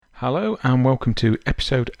Hello and welcome to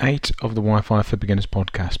episode 8 of the Wi-Fi for Beginners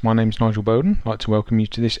podcast. My name is Nigel Bowden. I'd like to welcome you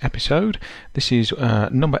to this episode. This is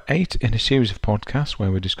number 8 in a series of podcasts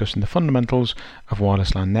where we're discussing the fundamentals of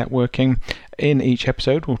wireless LAN networking. In each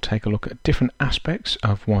episode we'll take a look at different aspects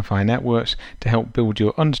of Wi-Fi networks to help build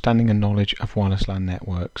your understanding and knowledge of wireless LAN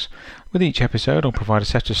networks. With each episode I'll provide a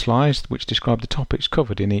set of slides which describe the topics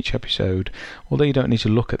covered in each episode. Although you don't need to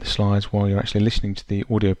look at the slides while you're actually listening to the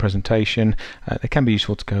audio presentation, they can be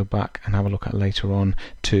useful to go back and have a look at later on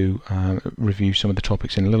to review some of the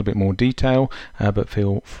topics in a little bit more detail, but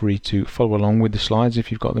feel free to follow along with the slides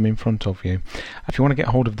if you've got them in front of you. If you want to get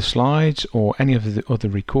hold of the slides or any of the other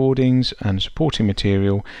recordings and supporting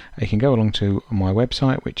material, you can go along to my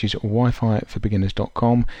website, which is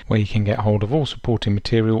wififorbeginners.com, where you can get hold of all supporting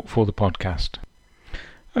material for the podcast.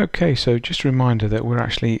 Okay, so just a reminder that we're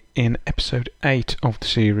actually in episode 8 of the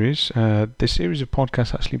series. The series of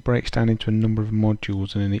podcasts actually breaks down into a number of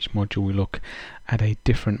modules, and in each module we look at a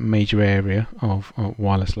different major area of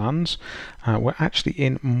wireless LANs. We're actually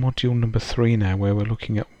in module number 3 now, where we're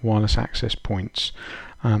looking at wireless access points.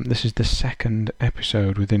 This is the second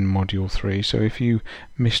episode within Module 3, so if you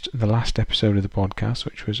missed the last episode of the podcast,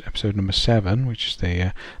 which was episode number 7, which is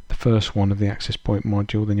the first one of the access point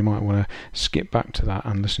module, then you might want to skip back to that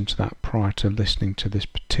and listen to that prior to listening to this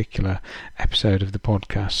particular episode of the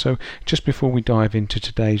podcast. So just before we dive into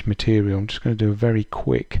today's material, I'm just going to do a very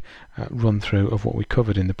quick run through of what we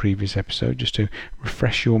covered in the previous episode, just to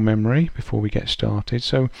refresh your memory before we get started.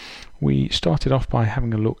 So we started off by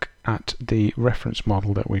having a look at the reference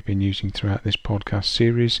model that we've been using throughout this podcast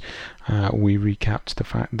series. We recapped the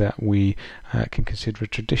fact that we can consider a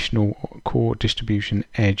traditional core distribution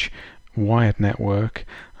edge wired network,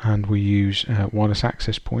 and we use wireless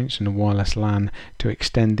access points and a wireless LAN to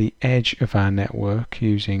extend the edge of our network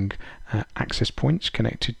using access points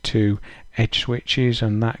connected to edge switches,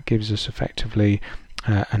 and that gives us effectively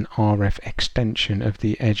an RF extension of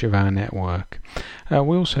the edge of our network.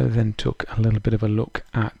 We also then took a little bit of a look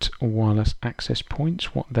at wireless access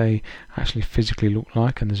points, what they actually physically look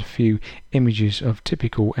like, and there's a few images of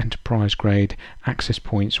typical enterprise grade access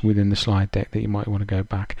points within the slide deck that you might want to go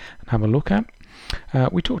back and have a look at.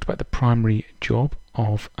 We talked about the primary job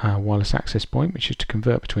of a wireless access point, which is to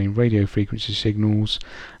convert between radio frequency signals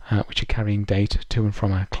which are carrying data to and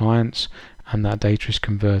from our clients, and that data is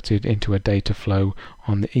converted into a data flow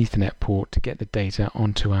on the Ethernet port to get the data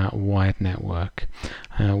onto our wired network.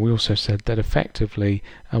 We also said that effectively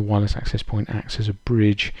a wireless access point acts as a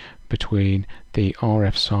bridge between the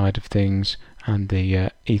RF side of things and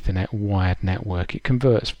the Ethernet wired network. It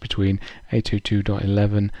converts between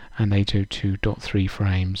 802.11 and 802.3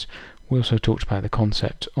 frames. We also talked about the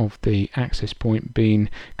concept of the access point being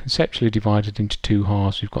conceptually divided into two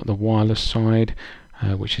halves. We've got the wireless side,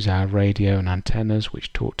 which is our radio and antennas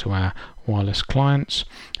which talk to our wireless clients,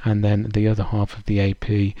 and then the other half of the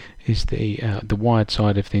AP is the wired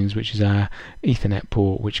side of things, which is our Ethernet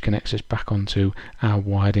port, which connects us back onto our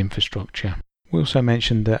wired infrastructure. We also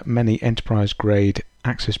mentioned that many enterprise grade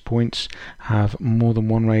access points have more than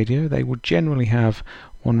one radio. They would generally have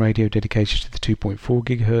one radio dedicated to the 2.4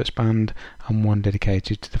 GHz band and one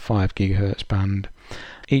dedicated to the 5 GHz band.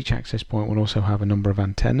 Each access point will also have a number of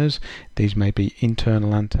antennas. These may be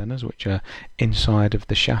internal antennas, which are inside of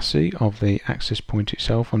the chassis of the access point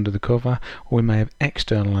itself under the cover, or we may have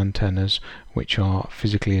external antennas which are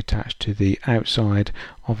physically attached to the outside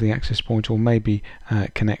of the access point, or may be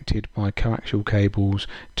connected by coaxial cables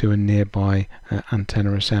to a nearby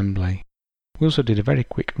antenna assembly. We also did a very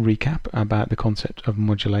quick recap about the concept of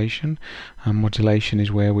modulation. Modulation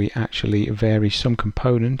is where we actually vary some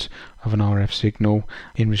component of an RF signal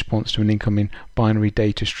in response to an incoming binary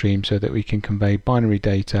data stream so that we can convey binary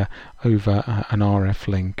data over an RF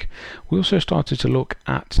link. We also started to look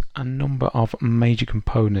at a number of major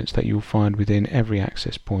components that you'll find within every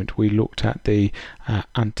access point. We looked at the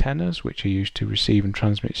antennas, which are used to receive and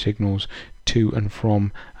transmit signals to and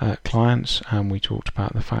from clients, and we talked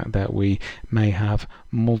about the fact that we may have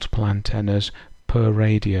multiple antennas per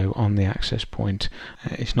radio on the access point.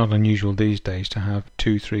 It's not unusual these days to have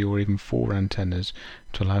 2, 3 or even 4 antennas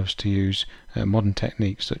to allow us to use modern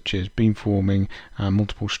techniques such as beamforming and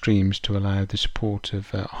multiple streams to allow the support of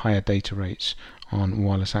higher data rates on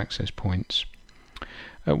wireless access points.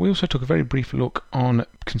 We also took a very brief look on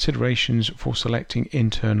considerations for selecting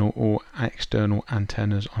internal or external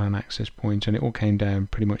antennas on an access point, and it all came down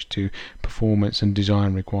pretty much to performance and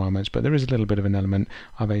design requirements, but there is a little bit of an element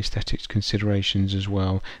of aesthetics considerations as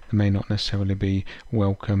well that may not necessarily be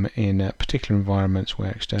welcome in particular environments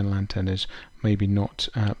where external antennas maybe not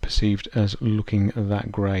perceived as looking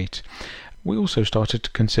that great. We also started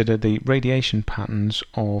to consider the radiation patterns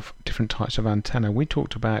of different types of antenna. We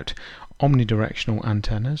talked about omnidirectional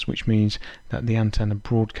antennas, which means that the antenna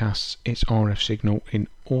broadcasts its RF signal in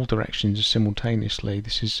all directions simultaneously.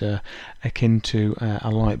 This is akin to a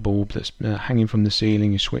light bulb that's hanging from the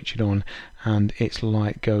ceiling. You switch it on and its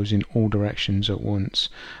light goes in all directions at once.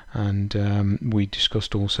 And we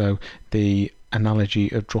discussed also the analogy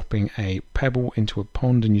of dropping a pebble into a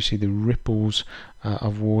pond, and you see the ripples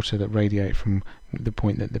of water that radiate from the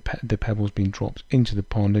point that the pebble's been dropped into the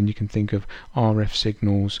pond, and you can think of RF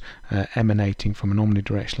signals emanating from an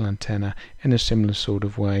omnidirectional antenna in a similar sort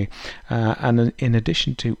of way. And in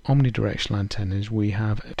addition to omnidirectional antennas, we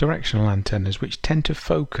have directional antennas which tend to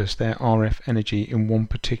focus their RF energy in one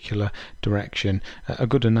particular direction. A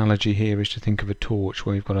good analogy here is to think of a torch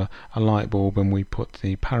where we've got a light bulb and we put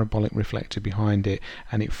the parabolic reflector behind it,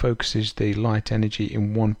 and it focuses the light energy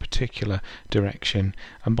in one particular direction.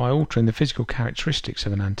 And by altering the physical characteristics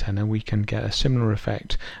of an antenna, we can get a similar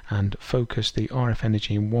effect and focus the RF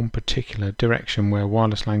energy in one particular direction where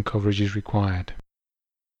wireless LAN coverage is required.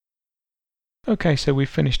 Okay, so we've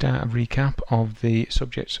finished our recap of the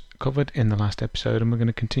subjects covered in the last episode, and we're going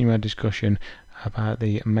to continue our discussion about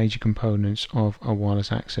the major components of a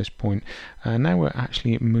wireless access point. Now we're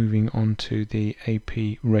actually moving on to the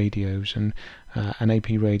AP radios, and an AP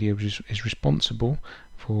radio is responsible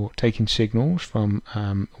for taking signals from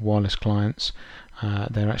wireless clients.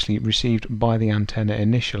 They're actually received by the antenna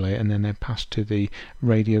initially, and then they're passed to the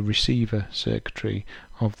radio receiver circuitry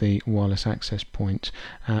of the wireless access point.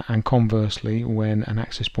 And conversely, when an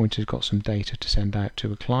access point has got some data to send out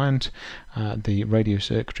to a client, the radio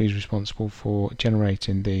circuitry is responsible for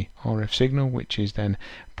generating the RF signal, which is then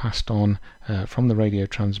passed on from the radio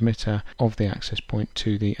transmitter of the access point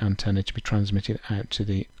to the antenna to be transmitted out to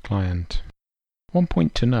the client. One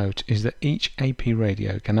point to note is that each AP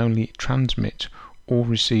radio can only transmit or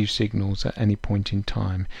receive signals at any point in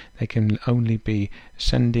time. They can only be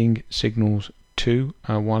sending signals to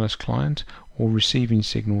a wireless client or receiving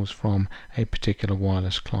signals from a particular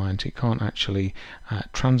wireless client. It can't actually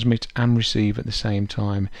transmit and receive at the same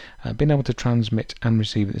time. Being able to transmit and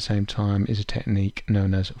receive at the same time is a technique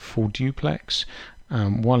known as full duplex.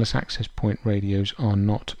 Wireless access point radios are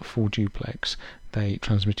not full duplex. They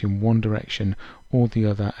transmit in one direction or the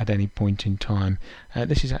other at any point in time.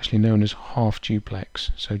 This is actually known as half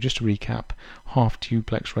duplex. So just to recap, half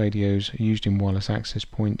duplex radios are used in wireless access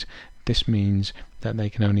point. This means that they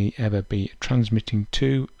can only ever be transmitting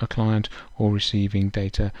to a client or receiving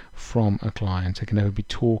data from a client. They can never be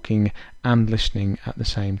talking and listening at the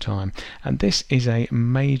same time. And this is a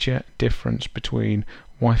major difference between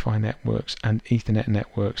Wi-Fi networks and Ethernet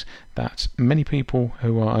networks that many people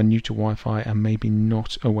who are new to Wi-Fi are maybe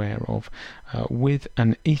not aware of. With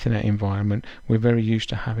an Ethernet environment, we're very used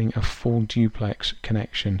to having a full duplex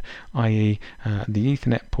connection, i.e. the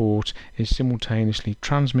Ethernet port is simultaneously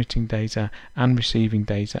transmitting data and receiving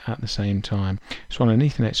data at the same time. So on an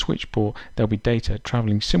Ethernet switch port, there'll be data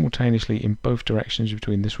traveling simultaneously in both directions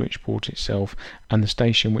between the switch port itself and the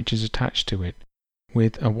station which is attached to it.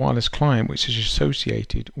 With a wireless client which is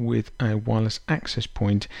associated with a wireless access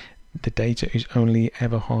point, the data is only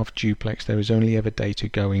ever half duplex. There is only ever data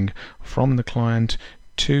going from the client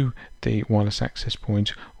to the wireless access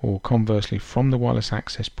point, or conversely from the wireless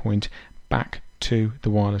access point back to the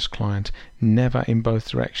wireless client, never in both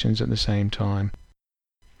directions at the same time.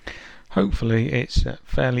 Hopefully it's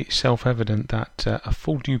fairly self-evident that a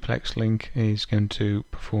full duplex link is going to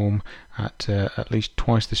perform at least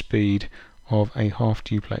twice the speed of a half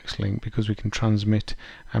duplex link, because we can transmit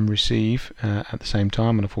and receive at the same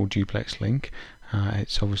time on a full duplex link.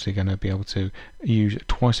 It's obviously going to be able to use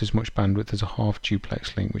twice as much bandwidth as a half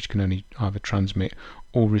duplex link, which can only either transmit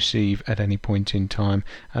or receive at any point in time.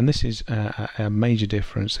 And this is a major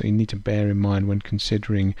difference that you need to bear in mind when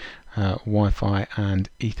considering Wi-Fi and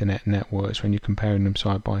Ethernet networks, when you're comparing them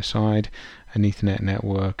side by side. An Ethernet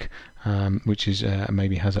network which is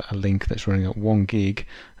maybe has a link that's running at 1 gig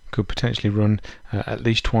could potentially run at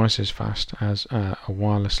least twice as fast as a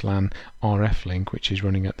wireless LAN RF link, which is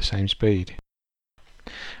running at the same speed.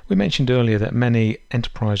 We mentioned earlier that many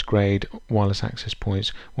enterprise grade wireless access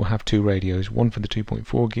points will have two radios, one for the 2.4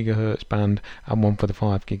 GHz band and one for the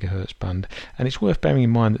 5 GHz band, and it's worth bearing in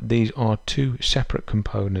mind that these are two separate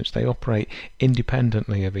components. They operate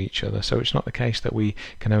independently of each other, so it's not the case that we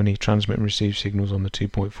can only transmit and receive signals on the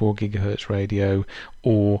 2.4 GHz radio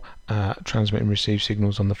or transmit and receive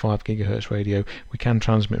signals on the 5 GHz radio. We can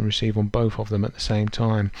transmit and receive on both of them at the same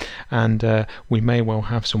time, and we may well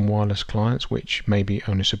have some wireless clients which maybe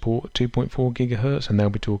only support support 2.4 gigahertz, and they'll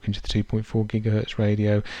be talking to the 2.4 gigahertz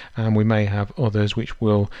radio, and we may have others which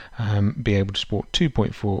will be able to support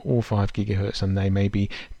 2.4 or 5 gigahertz, and they maybe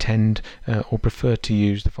tend or prefer to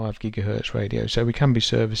use the 5 gigahertz radio. So we can be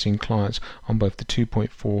servicing clients on both the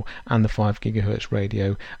 2.4 and the 5 gigahertz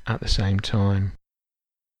radio at the same time.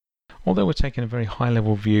 Although we're taking a very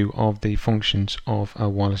high-level view of the functions of a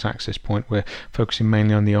wireless access point, we're focusing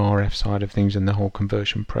mainly on the RF side of things and the whole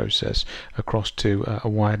conversion process across to a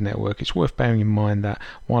wired network. It's worth bearing in mind that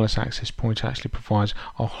wireless access point actually provides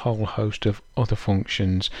a whole host of other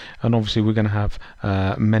functions, and obviously we're going to have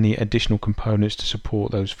many additional components to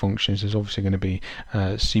support those functions. There's obviously going to be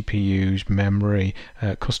CPUs, memory,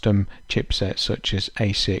 custom chipsets such as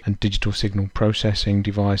ASIC and digital signal processing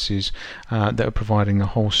devices that are providing a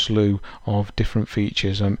whole slew of different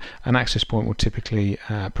features. An access point will typically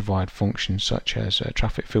provide functions such as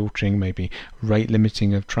traffic filtering, maybe rate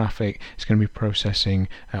limiting of traffic. It's going to be processing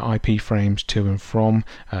IP frames to and from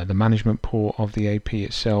the management port of the AP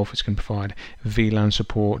itself. It's going to provide VLAN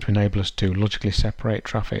support to enable us to logically separate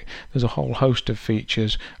traffic. There's a whole host of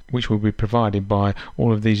features which will be provided by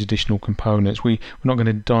all of these additional components. We're not going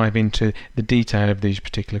to dive into the detail of these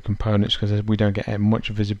particular components because we don't get much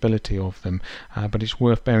visibility of them, but it's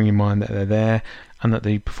worth bearing in mind that they're there, and that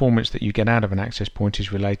the performance that you get out of an access point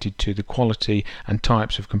is related to the quality and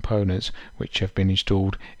types of components which have been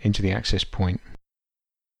installed into the access point.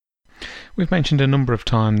 We've mentioned a number of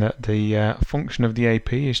times that the function of the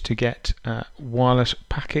AP is to get wireless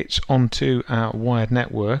packets onto our wired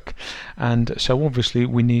network, and so obviously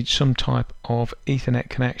we need some type of Ethernet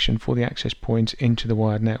connection for the access point into the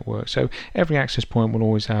wired network. So every access point will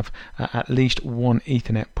always have at least one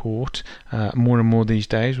Ethernet port. More and more these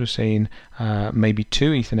days we're seeing maybe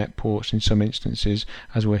two Ethernet ports in some instances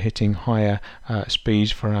as we're hitting higher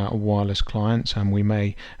speeds for our wireless clients, and we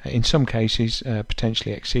may in some cases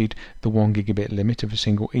potentially exceed the 1 gigabit limit of a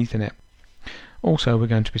single Ethernet. Also, we're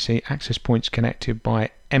going to be seeing access points connected by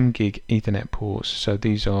mGig Ethernet ports. So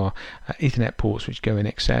these are Ethernet ports which go in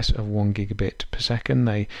excess of 1 gigabit per second.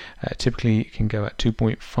 They typically can go at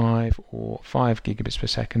 2.5 or 5 gigabits per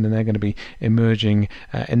second, and they're going to be emerging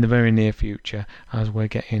in the very near future as we're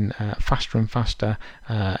getting faster and faster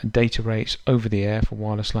data rates over the air for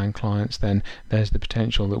wireless LAN clients. Then there's the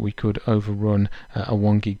potential that we could overrun a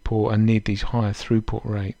 1 gig port and need these higher throughput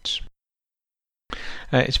rates.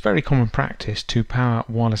 It's very common practice to power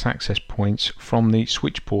wireless access points from the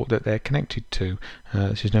switch port that they're connected to.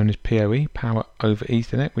 This is known as PoE, Power over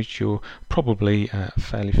Ethernet, which you're probably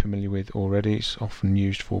fairly familiar with already. It's often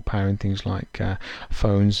used for powering things like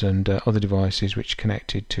phones and other devices which are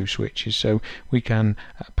connected to switches. So we can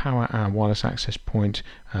power our wireless access point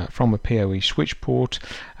from a PoE switch port,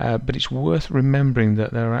 but it's worth remembering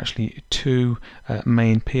that there are actually two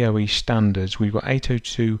main PoE standards. We've got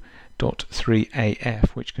 802.3AF,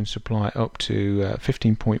 which can supply up to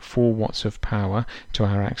 15.4 watts of power to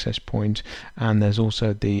our access point, and there's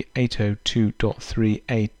also the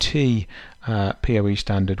 802.3AT PoE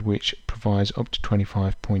standard, which provides up to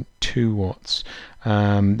 25.2 watts.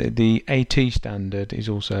 The AT standard is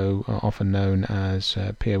also often known as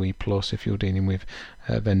PoE Plus if you're dealing with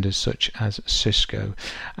vendors such as Cisco.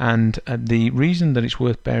 And the reason that it's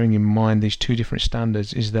worth bearing in mind these two different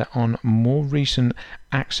standards is that on more recent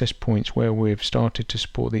access points where we've started to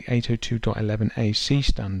support the 802.11ac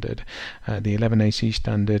standard, the 11ac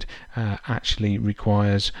standard actually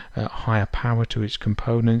requires higher power to its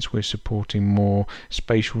components. We're supporting more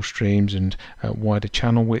spatial streams and wider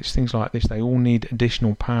channel widths, things like this. They all need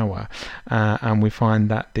additional power, and we find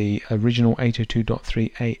that the original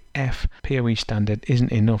 802.3AF PoE standard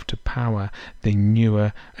isn't enough to power the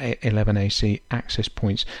newer 11ac access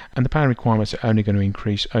points, and the power requirements are only going to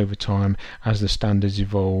increase over time as the standards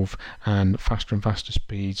evolve and faster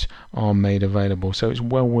speeds are made available. So it's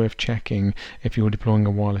well worth checking if you're deploying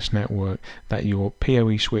a wireless network that your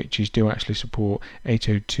PoE switches do actually support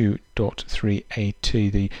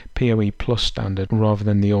 802.3AT, the PoE Plus standard, rather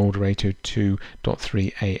than the older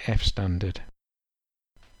 802.3AF standard.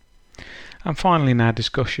 And finally, in our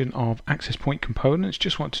discussion of access point components,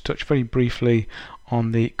 just want to touch very briefly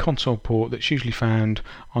on the console port that's usually found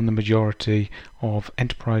on the majority of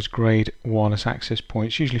enterprise grade wireless access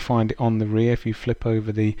points. Usually find it on the rear. If you flip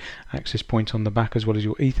over the access point on the back as well as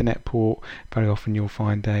your Ethernet port, very often you'll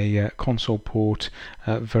find a console port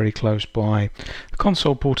very close by. The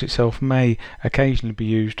console port itself may occasionally be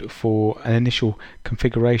used for an initial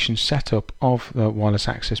configuration setup of the wireless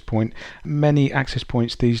access point. Many access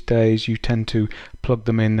points these days, you tend to plug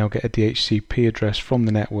them in, they'll get a DHCP address from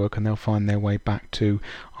the network, and they'll find their way back to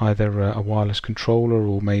either a wireless controller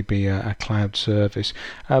or maybe a cloud service.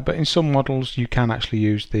 But in some models you can actually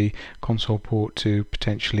use the console port to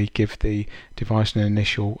potentially give the device an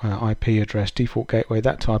initial IP address, default gateway,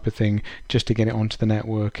 that type of thing, just to get it onto the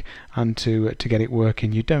network and to get it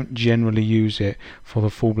working. You don't generally use it for the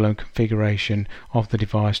full-blown configuration of the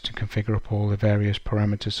device to configure up all the various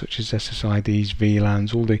parameters such as SSIDs,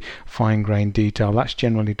 VLANs, all the fine-grained detail. That's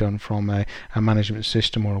generally done from a management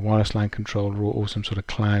system or a wireless LAN controller or some sort of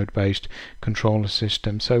cloud-based controller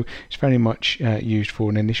system. So it's very much used for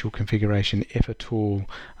an initial configuration, if at all,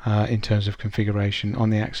 in terms of configuration on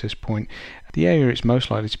the access point. The area it's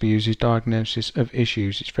most likely to be used is diagnosis of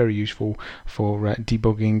issues. It's very useful for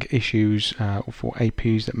debugging issues for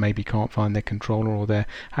APs that maybe can't find their controller or they're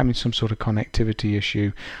having some sort of connectivity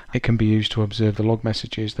issue. It can be used to observe the log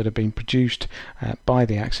messages that are being produced by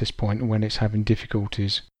the access point when it's having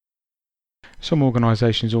difficulties. Some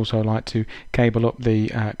organisations also like to cable up the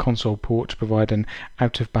console port to provide an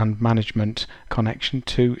out-of-band management connection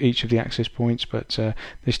to each of the access points, but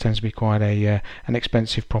this tends to be quite an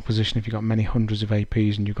expensive proposition if you've got many hundreds of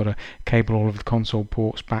APs and you've got to cable all of the console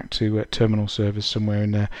ports back to terminal servers somewhere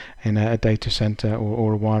in a data centre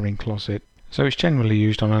or a wiring closet. So it's generally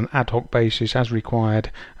used on an ad hoc basis as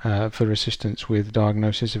required for assistance with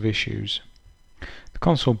diagnosis of issues. The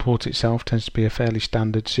console port itself tends to be a fairly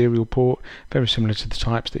standard serial port, very similar to the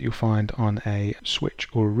types that you'll find on a switch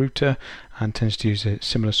or a router, and tends to use a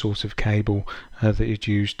similar sort of cable that you'd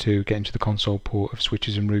use to get into the console port of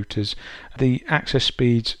switches and routers. The access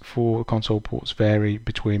speeds for console ports vary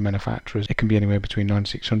between manufacturers. It can be anywhere between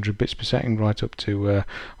 9600 bits per second right up to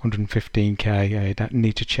 115k. You'd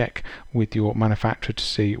need to check with your manufacturer to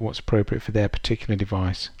see what's appropriate for their particular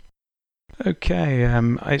device. Okay,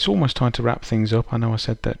 it's almost time to wrap things up. I know I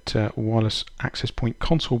said that wireless access point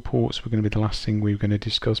console ports were going to be the last thing we were going to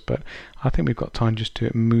discuss, but I think we've got time just to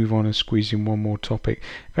move on and squeeze in one more topic.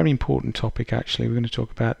 Very important topic actually. We're going to talk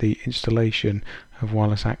about the installation of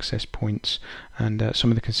wireless access points and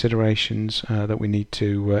some of the considerations that we need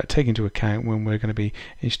to take into account when we're going to be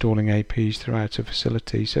installing APs throughout a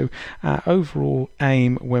facility. So our overall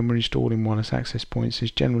aim when we're installing wireless access points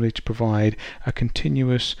is generally to provide a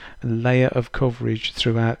continuous layer of coverage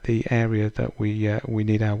throughout the area that we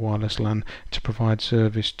need our wireless LAN to provide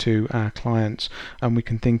service to our clients, and we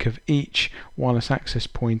can think of each wireless access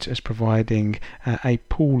point as providing a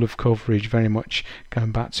pool of coverage, very much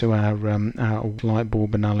going back to our light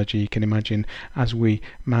bulb analogy. You can imagine as we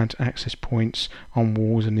mount access points on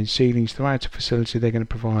walls and in ceilings throughout a facility, they're going to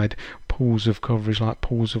provide pools of coverage like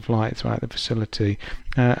pools of light throughout the facility,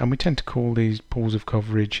 and we tend to call these pools of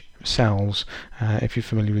coverage cells. If you're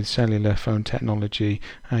familiar with cellular phone technology,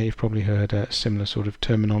 you've probably heard a similar sort of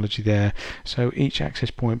terminology there. So each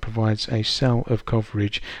access point provides a cell of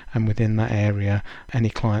coverage, and within that area any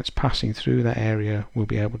clients passing through that area will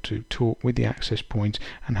be able to talk with the access point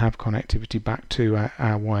and have connectivity back to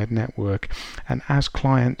our wired network. And as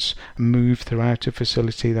clients move throughout a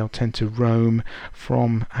facility, they'll tend to roam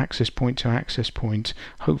from access point to access point,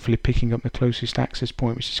 hopefully picking up the closest access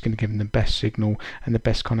point, which is going to give them the best signal and the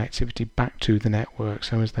best connectivity back to the network.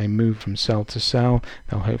 So as they move from cell to cell,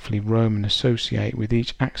 they'll hopefully roam and associate with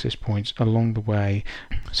each access point along the way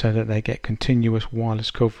so that they get continuous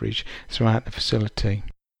wireless coverage throughout the facility.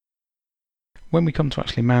 When we come to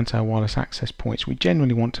actually mount our wireless access points, we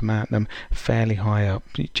generally want to mount them fairly high up.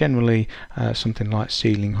 Generally something like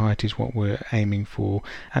ceiling height is what we're aiming for.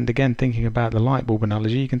 And again, thinking about the light bulb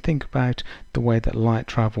analogy, you can think about the way that light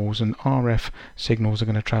travels, and RF signals are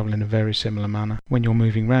going to travel in a very similar manner. When you're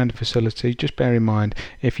moving around a facility, just bear in mind,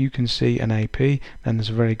 if you can see an AP, then there's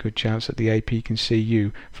a very good chance that the AP can see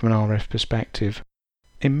you from an RF perspective.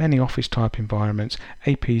 In many office type environments,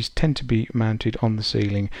 APs tend to be mounted on the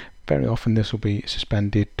ceiling. Very often this will be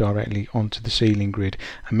suspended directly onto the ceiling grid,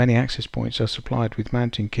 and many access points are supplied with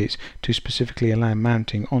mounting kits to specifically allow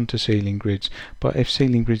mounting onto ceiling grids. But if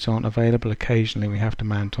ceiling grids aren't available, occasionally we have to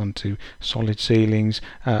mount onto solid ceilings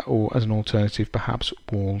or as an alternative perhaps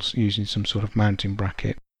walls using some sort of mounting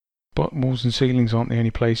bracket. But walls and ceilings aren't the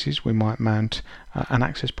only places we might mount an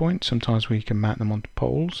access point. Sometimes we can mount them onto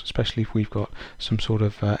poles, especially if we've got some sort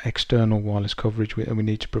of external wireless coverage that we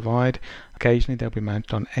need to provide. Occasionally they'll be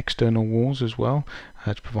mounted on external walls as well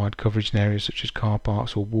to provide coverage in areas such as car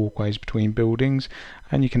parks or walkways between buildings,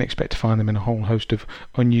 and you can expect to find them in a whole host of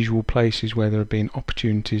unusual places where there have been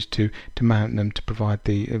opportunities to mount them to provide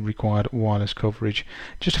the required wireless coverage.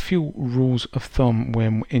 Just a few rules of thumb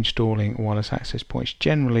when installing wireless access points.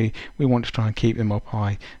 Generally we want to try and keep them up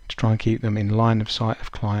high to try and keep them in line of sight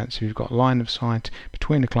of clients. If you've got line of sight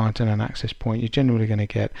between a client and an access point, you're generally going to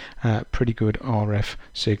get pretty good RF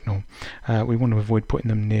signal. We want to avoid putting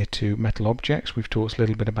them near to metal objects. We've talked a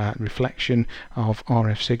little bit about reflection of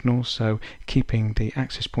RF signals, so keeping the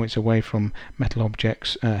access points away from metal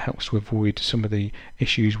objects helps to avoid some of the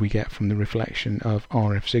issues we get from the reflection of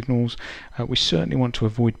RF signals. We certainly want to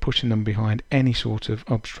avoid pushing them behind any sort of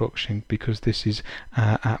obstruction, because this is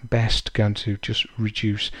at best going to just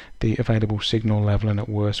reduce the available signal level, and at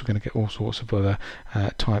worst we're going to get all sorts of other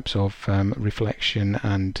types of reflection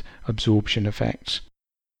and absorption effects.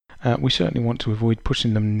 We certainly want to avoid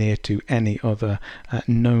pushing them near to any other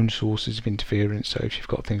known sources of interference. So if you've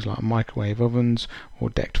got things like microwave ovens or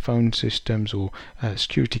DECT phone systems or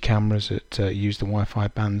security cameras that use the Wi-Fi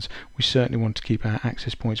bands, we certainly want to keep our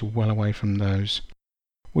access points well away from those.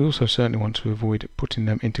 We also certainly want to avoid putting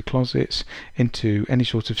them into closets, into any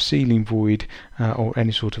sort of ceiling void or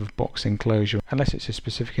any sort of box enclosure, unless it's a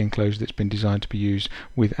specific enclosure that's been designed to be used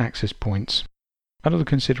with access points. Another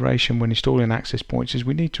consideration when installing access points is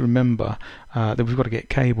we need to remember that we've got to get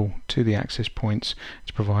cable to the access points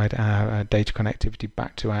to provide our data connectivity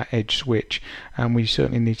back to our edge switch, and we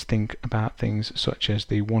certainly need to think about things such as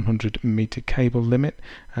the 100 meter cable limit,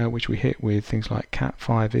 which we hit with things like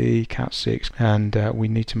Cat5e, Cat6, and we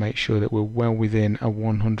need to make sure that we're well within a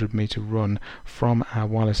 100 meter run from our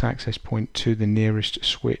wireless access point to the nearest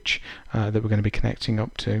switch that we're going to be connecting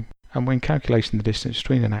up to. And when calculating the distance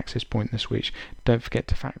between an access point and the switch, don't forget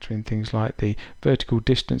to factor in things like the vertical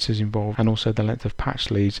distances involved and also the length of patch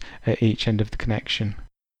leads at each end of the connection.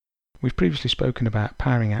 We've previously spoken about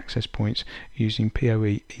powering access points using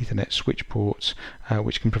PoE Ethernet switch ports,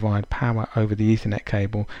 which can provide power over the Ethernet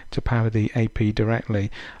cable to power the AP directly.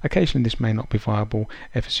 Occasionally this may not be viable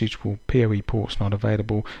if a suitable PoE port is not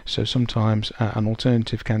available, so sometimes an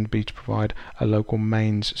alternative can be to provide a local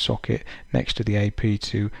mains socket next to the AP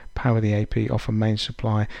to power the AP off a mains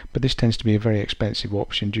supply, but this tends to be a very expensive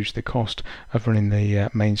option due to the cost of running the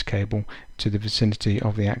mains cable to the vicinity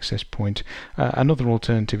of the access point. Another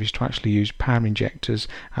alternative is to actually use power injectors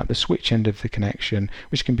at the switch end of the connection,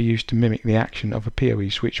 which can be used to mimic the action of a PoE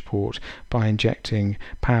switch port by injecting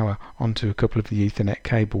power onto a couple of the Ethernet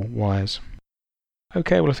cable wires.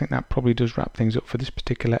 Okay, well I think that probably does wrap things up for this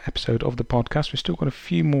particular episode of the podcast. We've still got a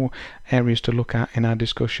few more areas to look at in our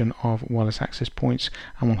discussion of wireless access points,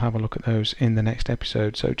 and we'll have a look at those in the next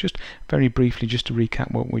episode. So just very briefly, just to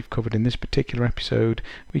recap what we've covered in this particular episode,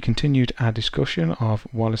 we continued our discussion of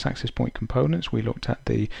wireless access point components. We looked at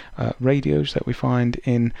the radios that we find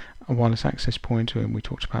in a wireless access point, and we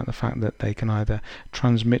talked about the fact that they can either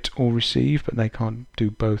transmit or receive, but they can't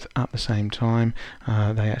do both at the same time.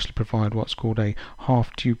 They actually provide what's called a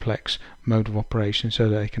half duplex mode of operation, so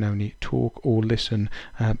that they can only talk or listen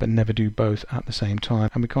but never do both at the same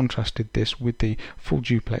time, and we contrasted this with the full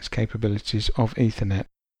duplex capabilities of Ethernet.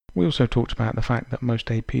 We also talked about the fact that most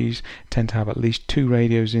APs tend to have at least two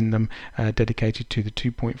radios in them dedicated to the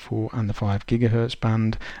 2.4 and the 5 GHz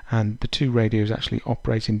band, and the two radios actually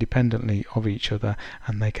operate independently of each other,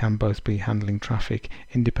 and they can both be handling traffic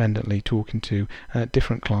independently, talking to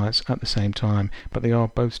different clients at the same time, but they are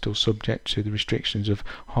both still subject to the restrictions of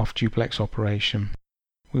half duplex operation.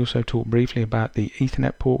 We also talked briefly about the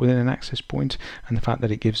Ethernet port within an access point and the fact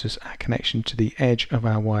that it gives us a connection to the edge of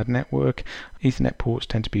our wired network. Ethernet ports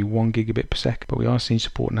tend to be 1 gigabit per second, but we are seeing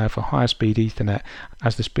support now for higher speed Ethernet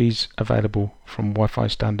as the speeds available from Wi-Fi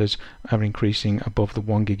standards are increasing above the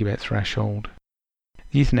 1 gigabit threshold.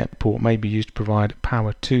 The Ethernet port may be used to provide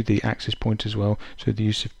power to the access point as well through the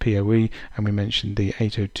use of PoE, and we mentioned the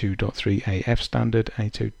 802.3AF standard,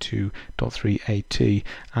 802.3AT,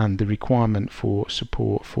 and the requirement for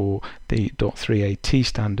support for the .3AT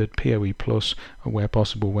standard PoE Plus where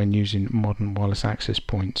possible when using modern wireless access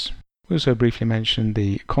points. We also briefly mentioned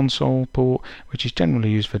the console port, which is generally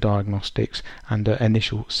used for diagnostics and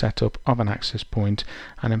initial setup of an access point.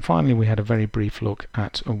 And then finally we had a very brief look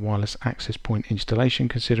at wireless access point installation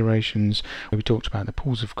considerations. We talked about the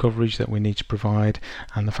pools of coverage that we need to provide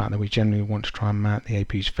and the fact that we generally want to try and mount the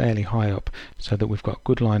APs fairly high up so that we've got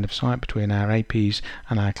good line of sight between our APs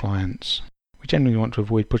and our clients. We generally want to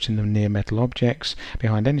avoid putting them near metal objects,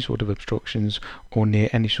 behind any sort of obstructions, or near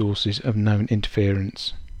any sources of known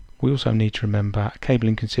interference. We also need to remember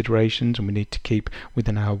cabling considerations, and we need to keep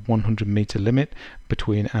within our 100 meter limit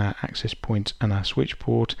between our access point and our switch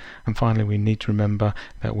port. And finally, we need to remember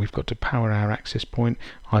that we've got to power our access point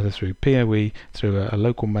either through PoE, through a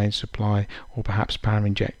local main supply, or perhaps power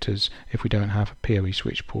injectors if we don't have PoE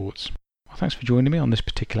switch ports. Well, thanks for joining me on this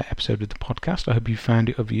particular episode of the podcast. I hope you found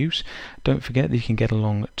it of use. Don't forget that you can get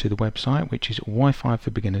along to the website, which is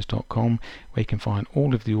wififorbeginners.com, where you can find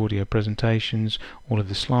all of the audio presentations, all of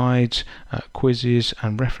the slides, quizzes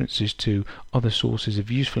and references to other sources of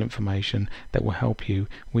useful information that will help you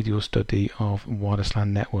with your study of wireless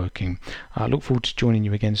LAN networking. I look forward to joining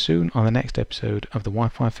you again soon on the next episode of the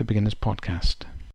Wi-Fi for Beginners podcast.